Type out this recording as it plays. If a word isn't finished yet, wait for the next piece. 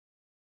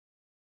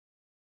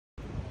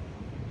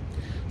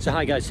So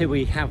hi guys, here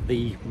we have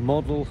the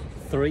Model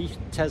 3,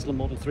 Tesla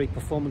Model 3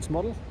 performance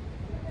model.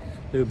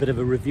 Do a bit of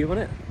a review on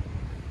it.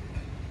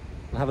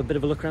 We'll have a bit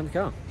of a look around the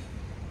car.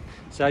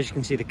 So as you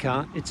can see, the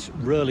car, it's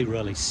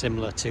really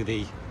similar to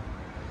the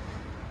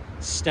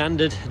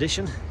standard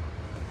edition.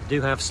 Do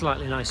have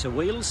slightly nicer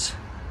wheels.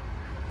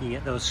 You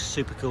get those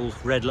super cool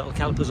red little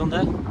calipers on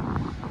there.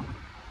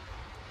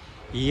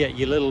 You get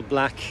your little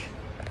black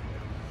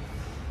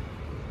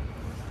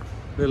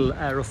little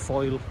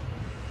aerofoil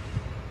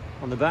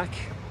on the back,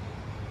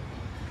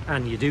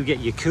 and you do get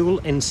your cool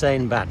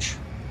insane badge,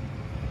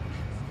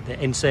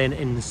 the insane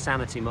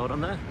insanity mode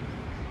on there.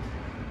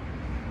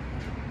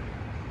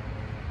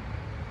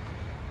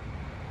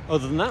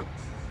 Other than that,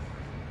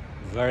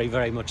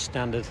 very much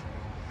standard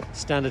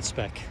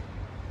spec.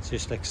 It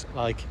just looks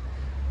like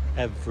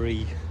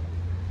every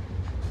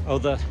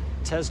other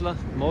Tesla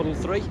Model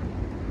 3.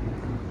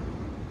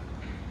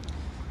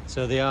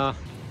 So they are,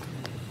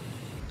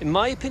 in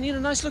my opinion, a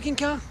nice looking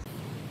car.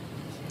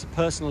 It's a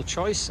personal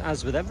choice,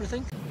 as with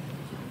everything.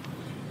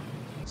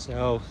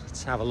 So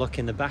let's have a look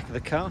in the back of the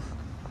car.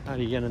 How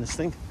do you get in this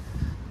thing?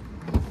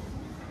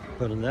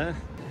 Put in there.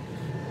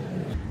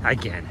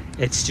 Again,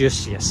 it's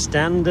just your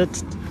standard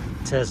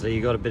Tesla. You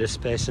got a bit of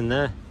space in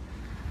there.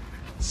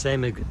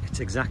 Same, it's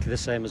exactly the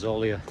same as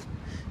all your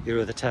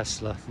other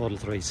Tesla Model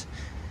 3s.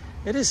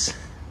 It is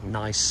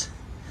nice.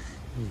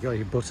 You got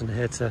your button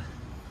here to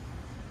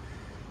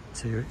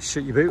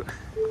shut your boot.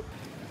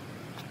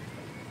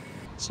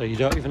 So you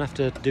don't even have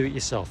to do it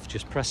yourself,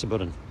 just press a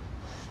button.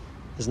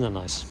 Isn't that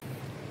nice?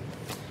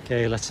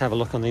 Okay, let's have a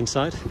look on the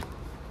inside.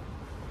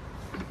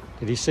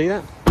 Did you see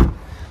that?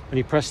 When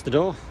you press the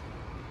door,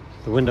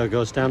 the window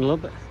goes down a little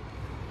bit.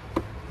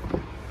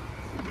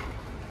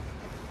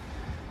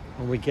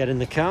 When we get in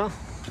the car,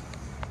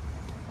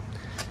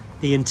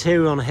 the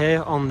interior on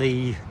here, on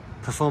the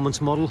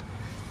performance model,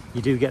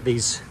 you do get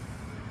these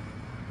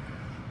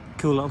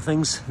cool little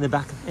things in the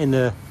back, in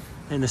the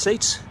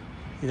seats.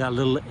 That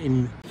little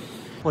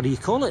what do you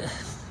call it?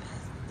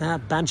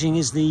 That badging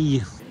is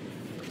the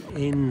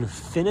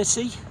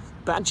Infinity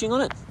badging on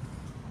it.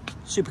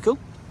 Super cool.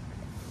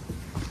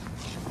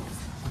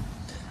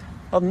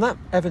 Other than that,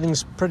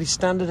 everything's pretty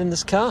standard in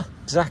this car.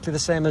 Exactly the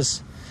same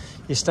as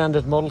your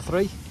standard Model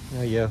 3. You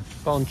know, your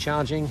phone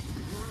charging,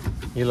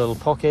 your little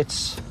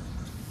pockets.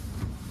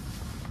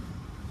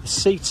 The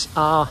seats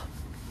are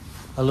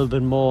a little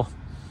bit more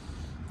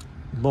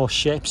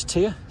shaped to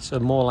you, so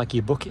more like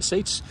your bucket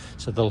seats,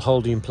 so they'll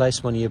hold you in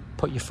place when you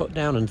put your foot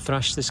down and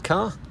thrash this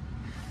car.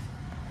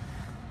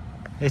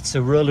 It's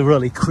a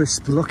really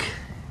crisp look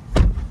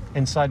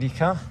inside your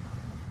car.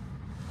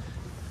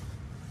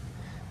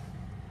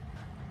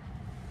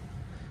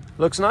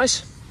 Looks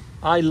nice.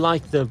 I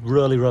like the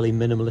really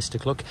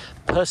minimalistic look.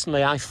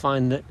 Personally, I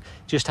find that it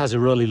just has a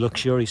really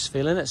luxurious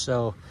feel in it,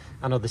 so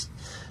I know this,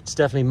 it's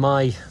definitely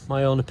my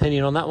own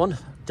opinion on that one.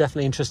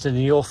 Definitely interested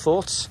in your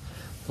thoughts.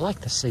 I like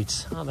the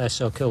seats, aren't they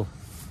so cool?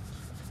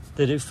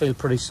 They do feel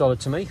pretty solid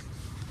to me.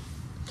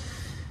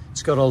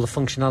 It's got all the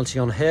functionality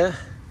on here.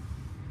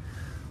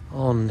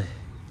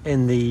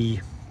 In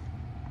this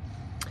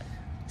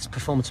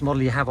performance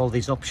model, you have all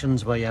these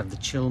options where you have the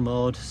chill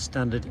mode,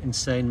 standard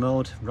insane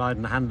mode, ride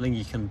and handling.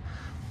 You can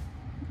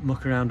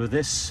muck around with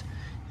this.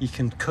 You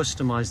can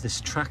customize this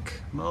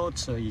track mode,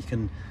 so you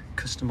can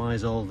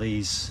customize all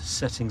these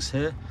settings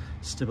here.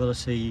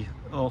 Stability,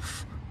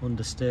 off,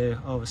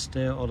 understeer,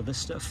 oversteer, all of this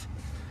stuff.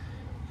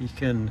 You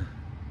can,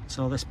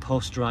 so this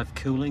post-drive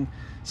cooling,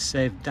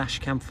 save dash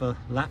cam for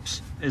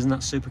laps. Isn't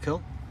that super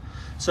cool?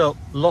 So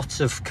lots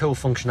of cool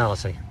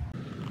functionality.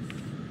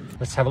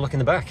 Let's have a look in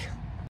the back.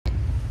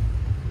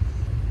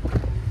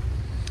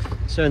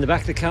 So in the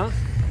back of the car,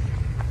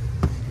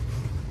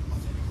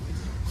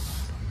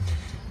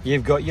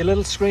 you've got your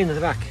little screen at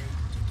the back.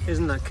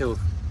 Isn't that cool?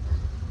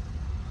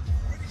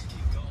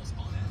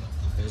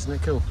 Isn't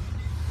it cool?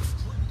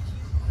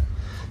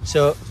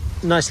 So,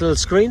 nice little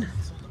screen.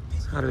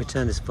 How do we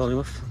turn this volume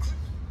off?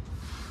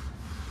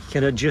 You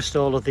can adjust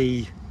all of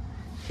the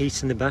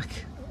heat in the back,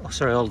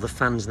 all the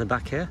fans in the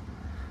back here,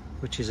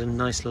 which is a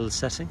nice little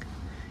setting.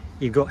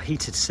 You've got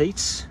heated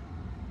seats,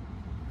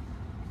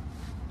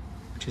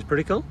 which is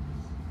pretty cool.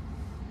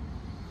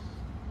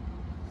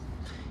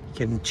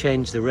 You can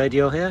change the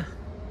radio here.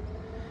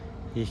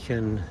 You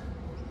can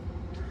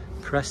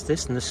press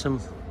this and there's a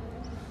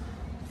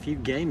few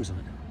games on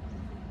it.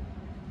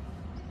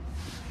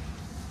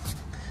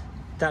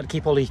 That'd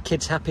keep all your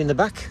kids happy in the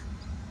back.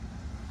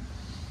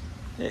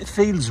 It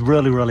feels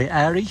really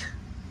airy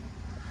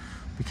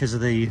because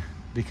of the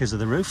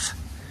roof.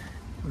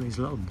 These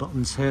little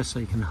buttons here so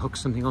you can hook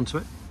something onto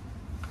it.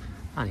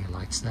 And your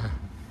lights there.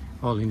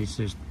 All you need to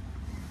do is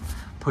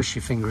push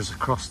your fingers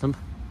across them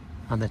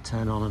and they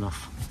turn on and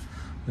off,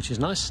 which is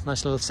nice.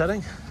 Nice little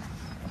setting.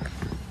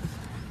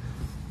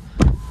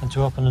 And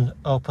to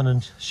open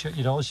and shut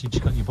your doors, you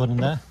just got your button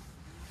there.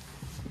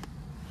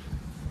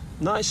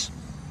 Nice.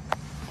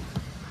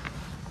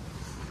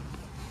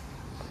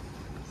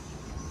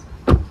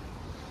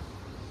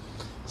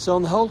 So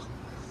on the whole,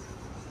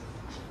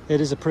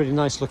 it is a pretty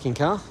nice looking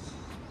car.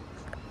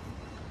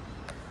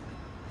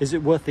 Is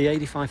it worth the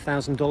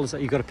 $85,000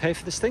 that you've got to pay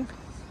for this thing?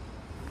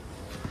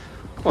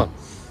 Well,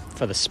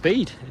 for the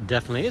speed, it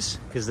definitely is,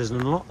 because there's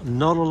not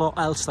a lot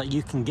else that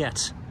you can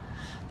get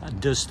that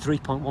does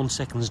 3.1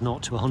 seconds 0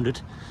 to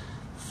 100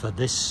 for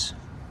this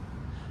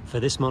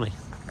money.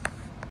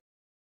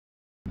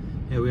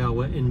 Here we are,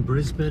 we're in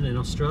Brisbane in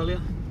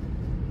Australia.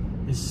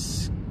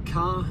 This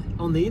car,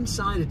 on the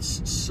inside,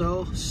 it's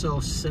so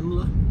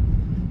similar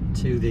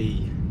to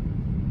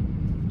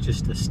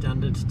just the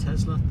standard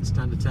Tesla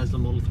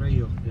Model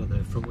 3, or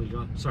the front wheel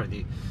drive, sorry,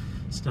 the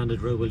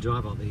standard rear wheel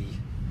drive, or the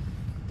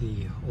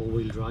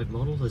all-wheel drive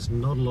model. There's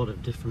not a lot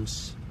of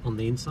difference on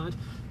the inside.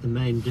 The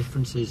main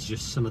difference is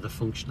just some of the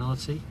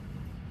functionality,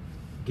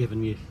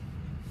 giving you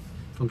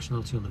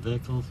functionality on the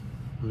vehicle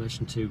in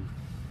relation to,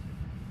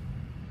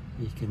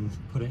 you can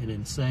put it in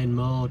insane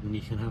mode, and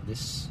you can have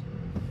this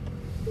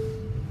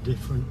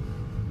different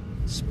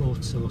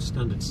sports or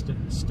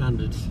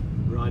standard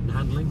ride and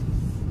handling.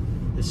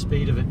 The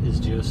speed of it is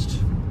just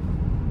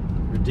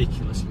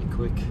ridiculously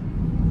quick.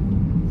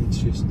 It's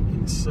just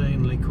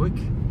insanely quick.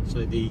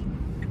 So the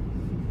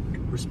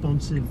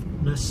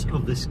responsiveness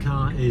of this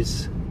car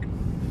is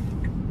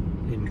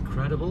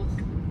incredible,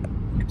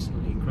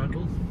 absolutely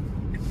incredible.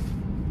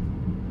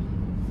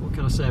 What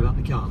can I say about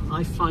the car?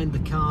 I find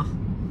the car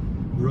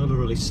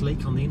really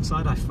sleek on the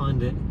inside. I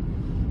find it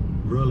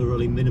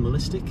really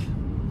minimalistic.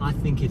 I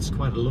think it's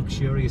quite a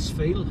luxurious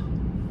feel.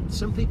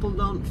 Some people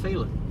don't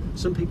feel it.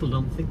 Some people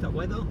don't think that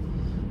way though.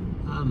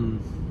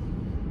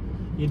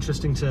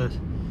 Interesting to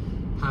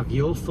have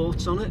your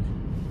thoughts on it.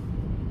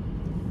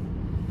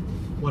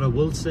 What I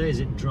will say is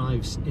it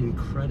drives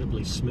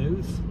incredibly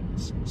smooth.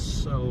 It's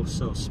so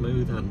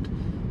smooth and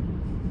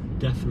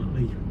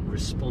definitely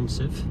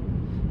responsive.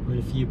 I mean,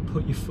 if you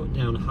put your foot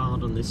down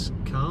hard on this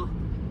car,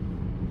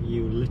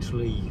 you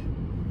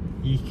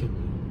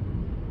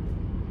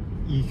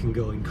can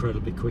go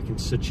incredibly quick in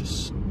such a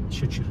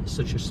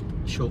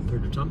short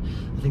period of time.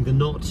 I think the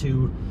 0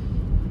 to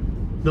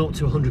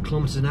 100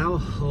 kilometers an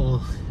hour,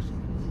 or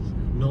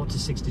 0 to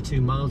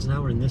 62 miles an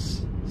hour in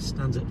this,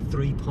 stands at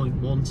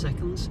 3.1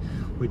 seconds,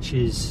 which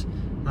is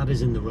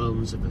in the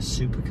realms of a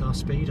supercar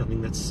speed. I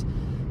think that's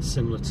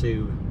similar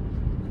to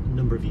a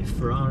number of your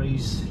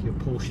Ferraris, your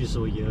Porsches,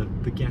 or your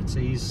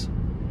Bugattis.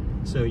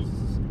 So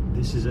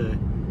this is a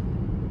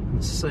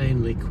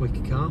insanely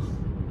quick car,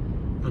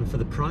 and for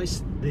the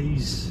price,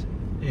 these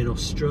in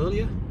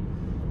Australia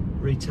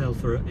retail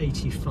for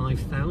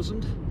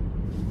 85,000.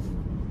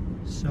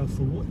 So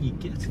for what you're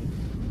getting,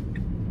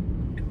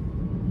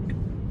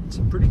 it's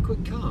a pretty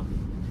quick car.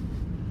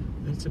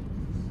 It's in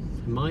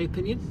my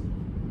opinion,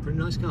 pretty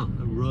nice car.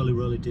 I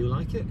really do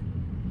like it.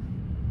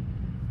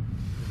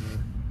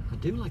 I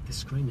do like the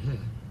screen here,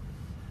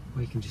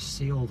 where you can just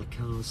see all the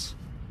cars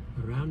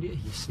around you.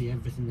 You see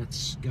everything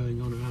that's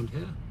going on around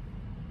here,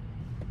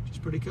 which is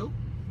pretty cool.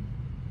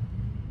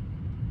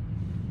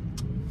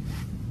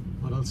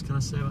 What else can I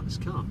say about this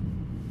car?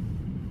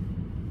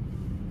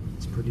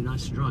 It's pretty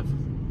nice to drive.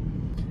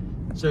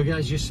 So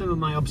guys, just some of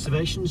my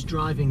observations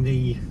driving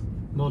the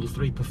Model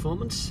 3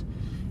 Performance.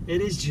 It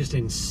is just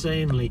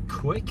insanely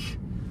quick,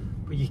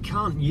 but you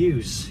can't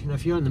use,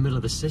 if you're in the middle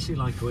of the city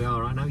like we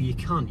are right now, you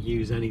can't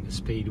use any of the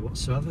speed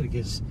whatsoever,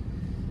 because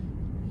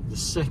the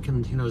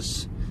second,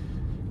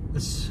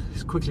 as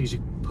quickly as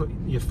you put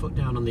your foot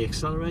down on the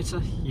accelerator,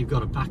 you've got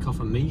to back off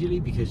immediately,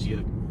 because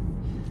you've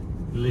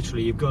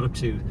got up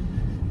to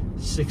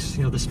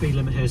the speed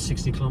limit here is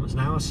 60 kilometers an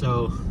hour,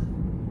 so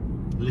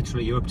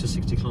literally you're up to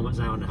 60 kilometers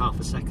an hour in half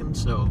a second.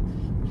 So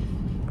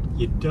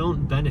you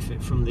don't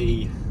benefit from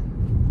the,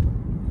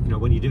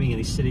 when you're doing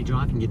any city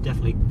driving, you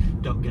definitely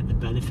don't get the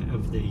benefit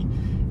of the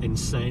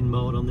insane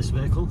mode on this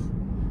vehicle.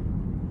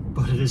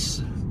 But it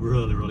is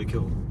really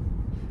cool.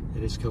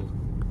 It is cool.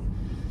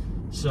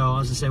 So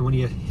as I say,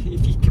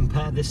 if you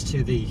compare this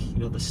to the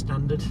the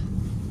standard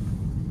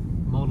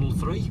Model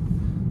 3,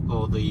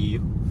 or the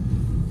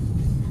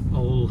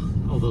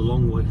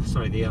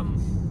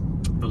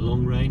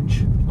long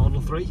range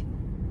Model 3,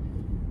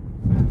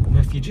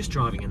 if you're just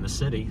driving in the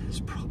city,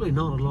 there's probably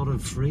not a lot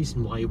of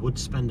reason why you would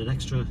spend an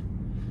extra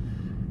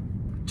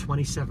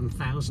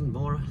 27,000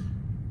 more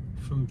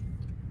from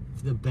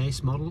the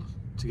base model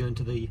to go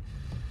to the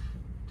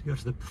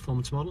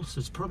performance model. So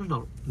it's probably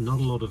not a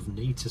lot of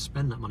need to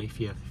spend that money if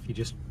you're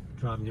just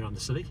driving around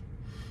the city.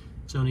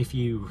 It's only if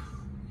you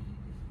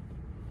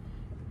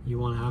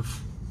want to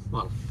have,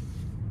 well,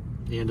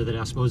 at the end of the day,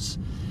 I suppose,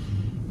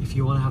 if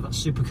you want to have that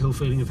super cool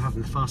feeling of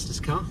having the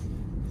fastest car,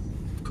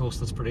 of course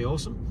that's pretty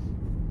awesome.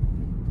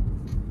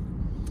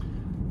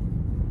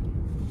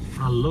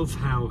 I love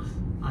how,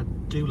 I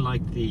do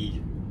like the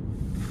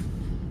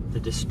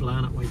display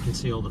on it, where you can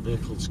see all the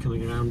vehicles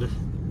coming around it.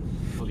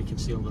 Well, you can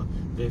see all the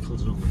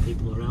vehicles and all the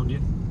people around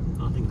you.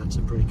 I think that's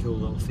a pretty cool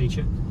little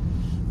feature.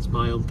 It's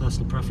my own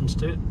personal preference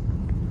to it.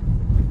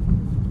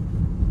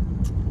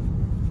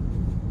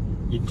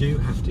 You do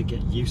have to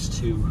get used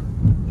to,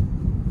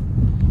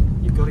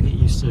 you've got to get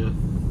used to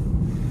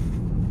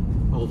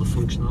all the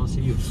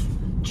functionality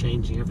of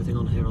changing everything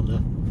on here on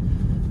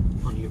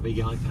your big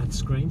iPad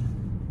screen.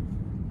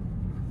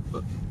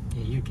 but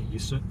yeah, you get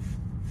used to it.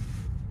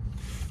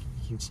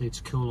 You can see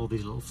it's cool, all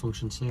these little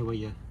functions here where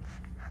you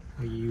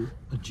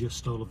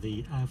adjust all of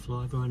the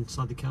airflow everywhere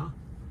inside the car.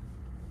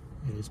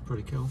 It is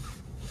pretty cool.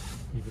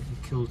 You've got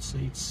your cooled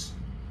seats,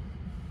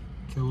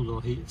 cooled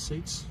or heated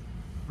seats,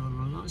 really,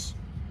 really nice.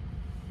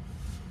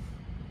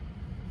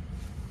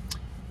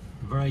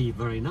 Very,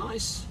 very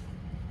nice.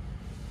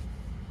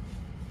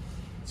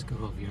 It's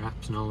got all of your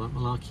apps and all that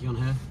malarkey on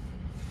here.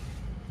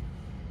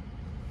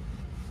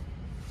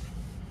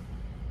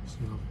 See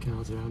all the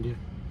cars around you.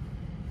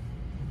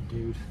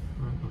 Dude,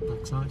 right on my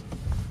backside.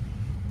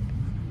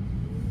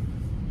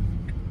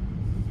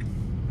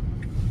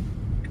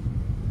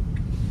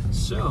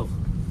 So,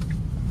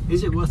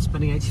 is it worth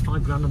spending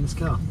 85 grand on this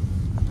car?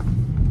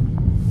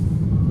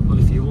 Well,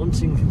 if you're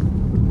wanting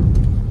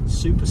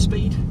super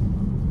speed,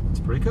 it's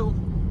pretty cool.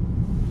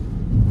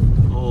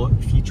 Or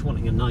if you're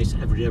wanting a nice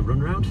everyday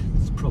run round,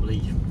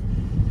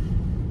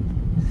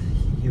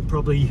 you're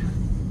probably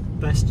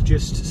best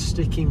just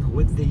sticking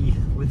with the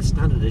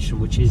standard edition,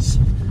 which is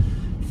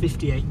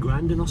 58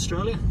 grand in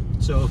Australia.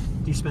 So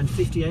do you spend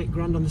 58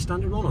 grand on the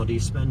standard one, or do you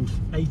spend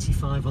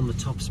 85 on the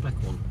top spec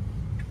one?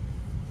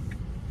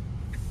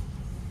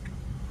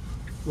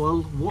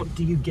 Well, what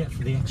do you get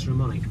for the extra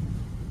money?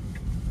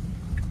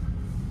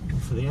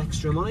 Well, for the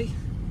extra money,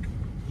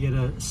 you get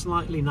a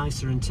slightly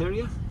nicer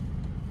interior.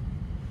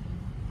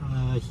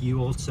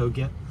 You also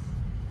get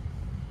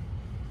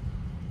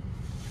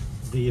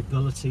the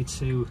ability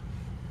to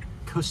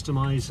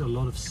customize a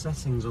lot of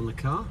settings on the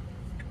car,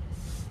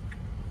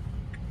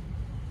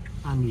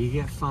 and you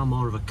get far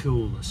more of a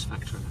coolness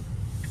factor in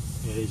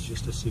it. It is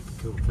just a super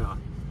cool car.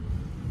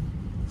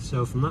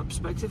 So from that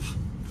perspective,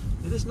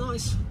 it is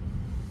nice.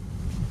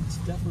 It's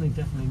definitely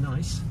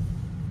nice.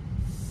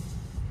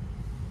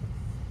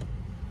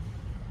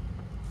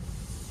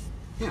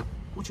 Yeah,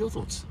 what's your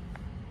thoughts?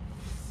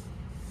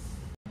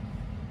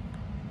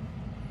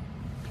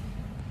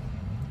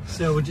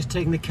 So we're just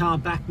taking the car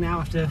back now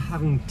after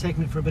having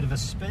taken it for a bit of a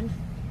spin.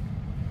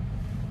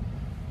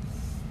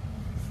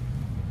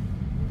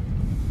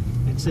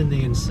 It's in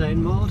the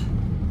insane mode.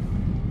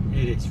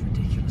 It is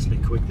ridiculously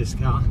quick, this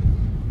car.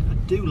 I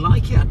do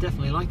like it, I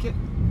definitely like it.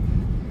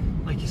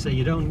 Like you say,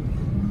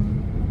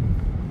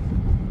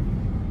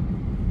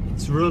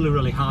 it's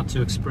really hard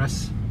to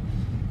express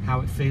how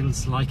it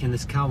feels like in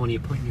this car when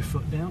you're putting your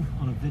foot down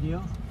on a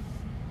video,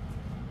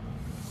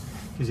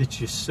 because it's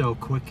just so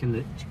quick and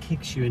it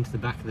kicks you into the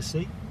back of the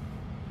seat.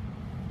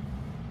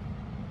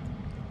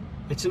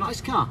 It's a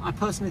nice car. I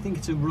personally think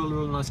it's a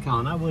really nice car,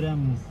 and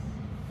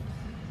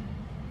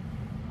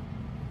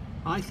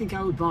I think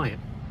I would buy it.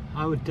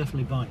 I would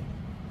definitely buy it.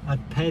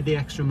 I'd pay the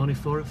extra money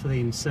for it for the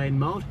insane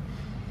mode.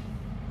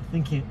 I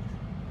think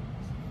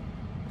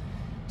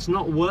it's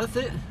not worth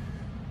it.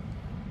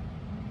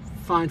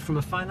 Fine from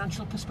a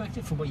financial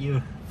perspective, for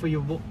the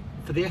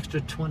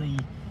extra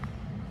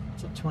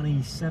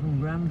 27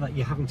 grand that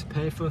you're having to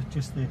pay for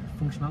just the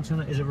functionality on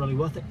it. Is it really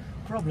worth it?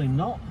 Probably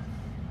not.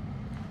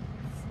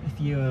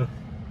 If you've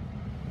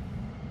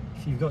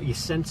got your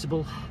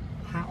sensible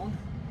hat on.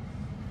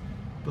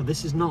 But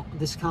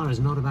this car is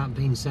not about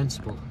being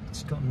sensible.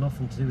 It's got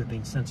nothing to do with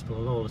being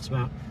sensible at all. It's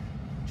about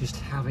just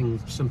having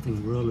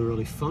something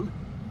really fun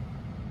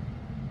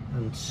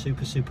and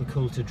super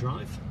cool to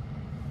drive.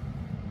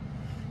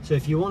 So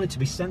if you want it to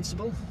be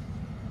sensible,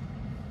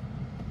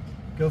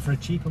 go for a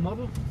cheaper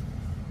model.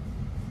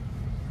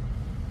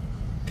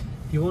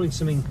 If you're wanting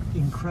something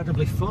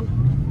incredibly fun,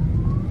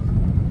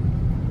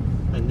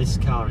 then this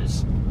car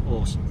is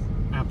awesome,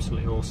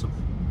 absolutely awesome.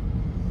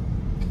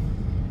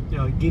 You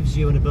know, it gives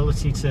you an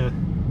ability to,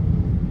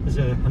 as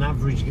an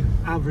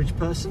average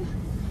person,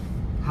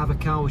 have a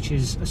car which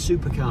is a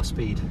supercar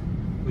speed,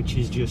 which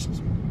is just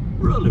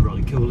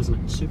really cool,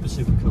 isn't it? Super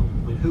cool.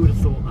 I mean, who would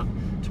have thought that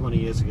 20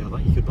 years ago,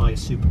 that you could buy a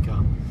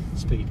supercar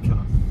speed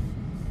car?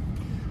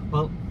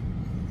 Well,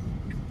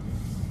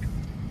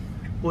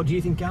 what do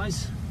you think,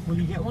 guys? Will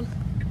you get one?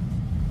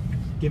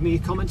 Give me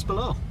your comments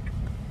below,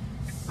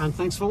 and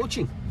thanks for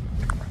watching.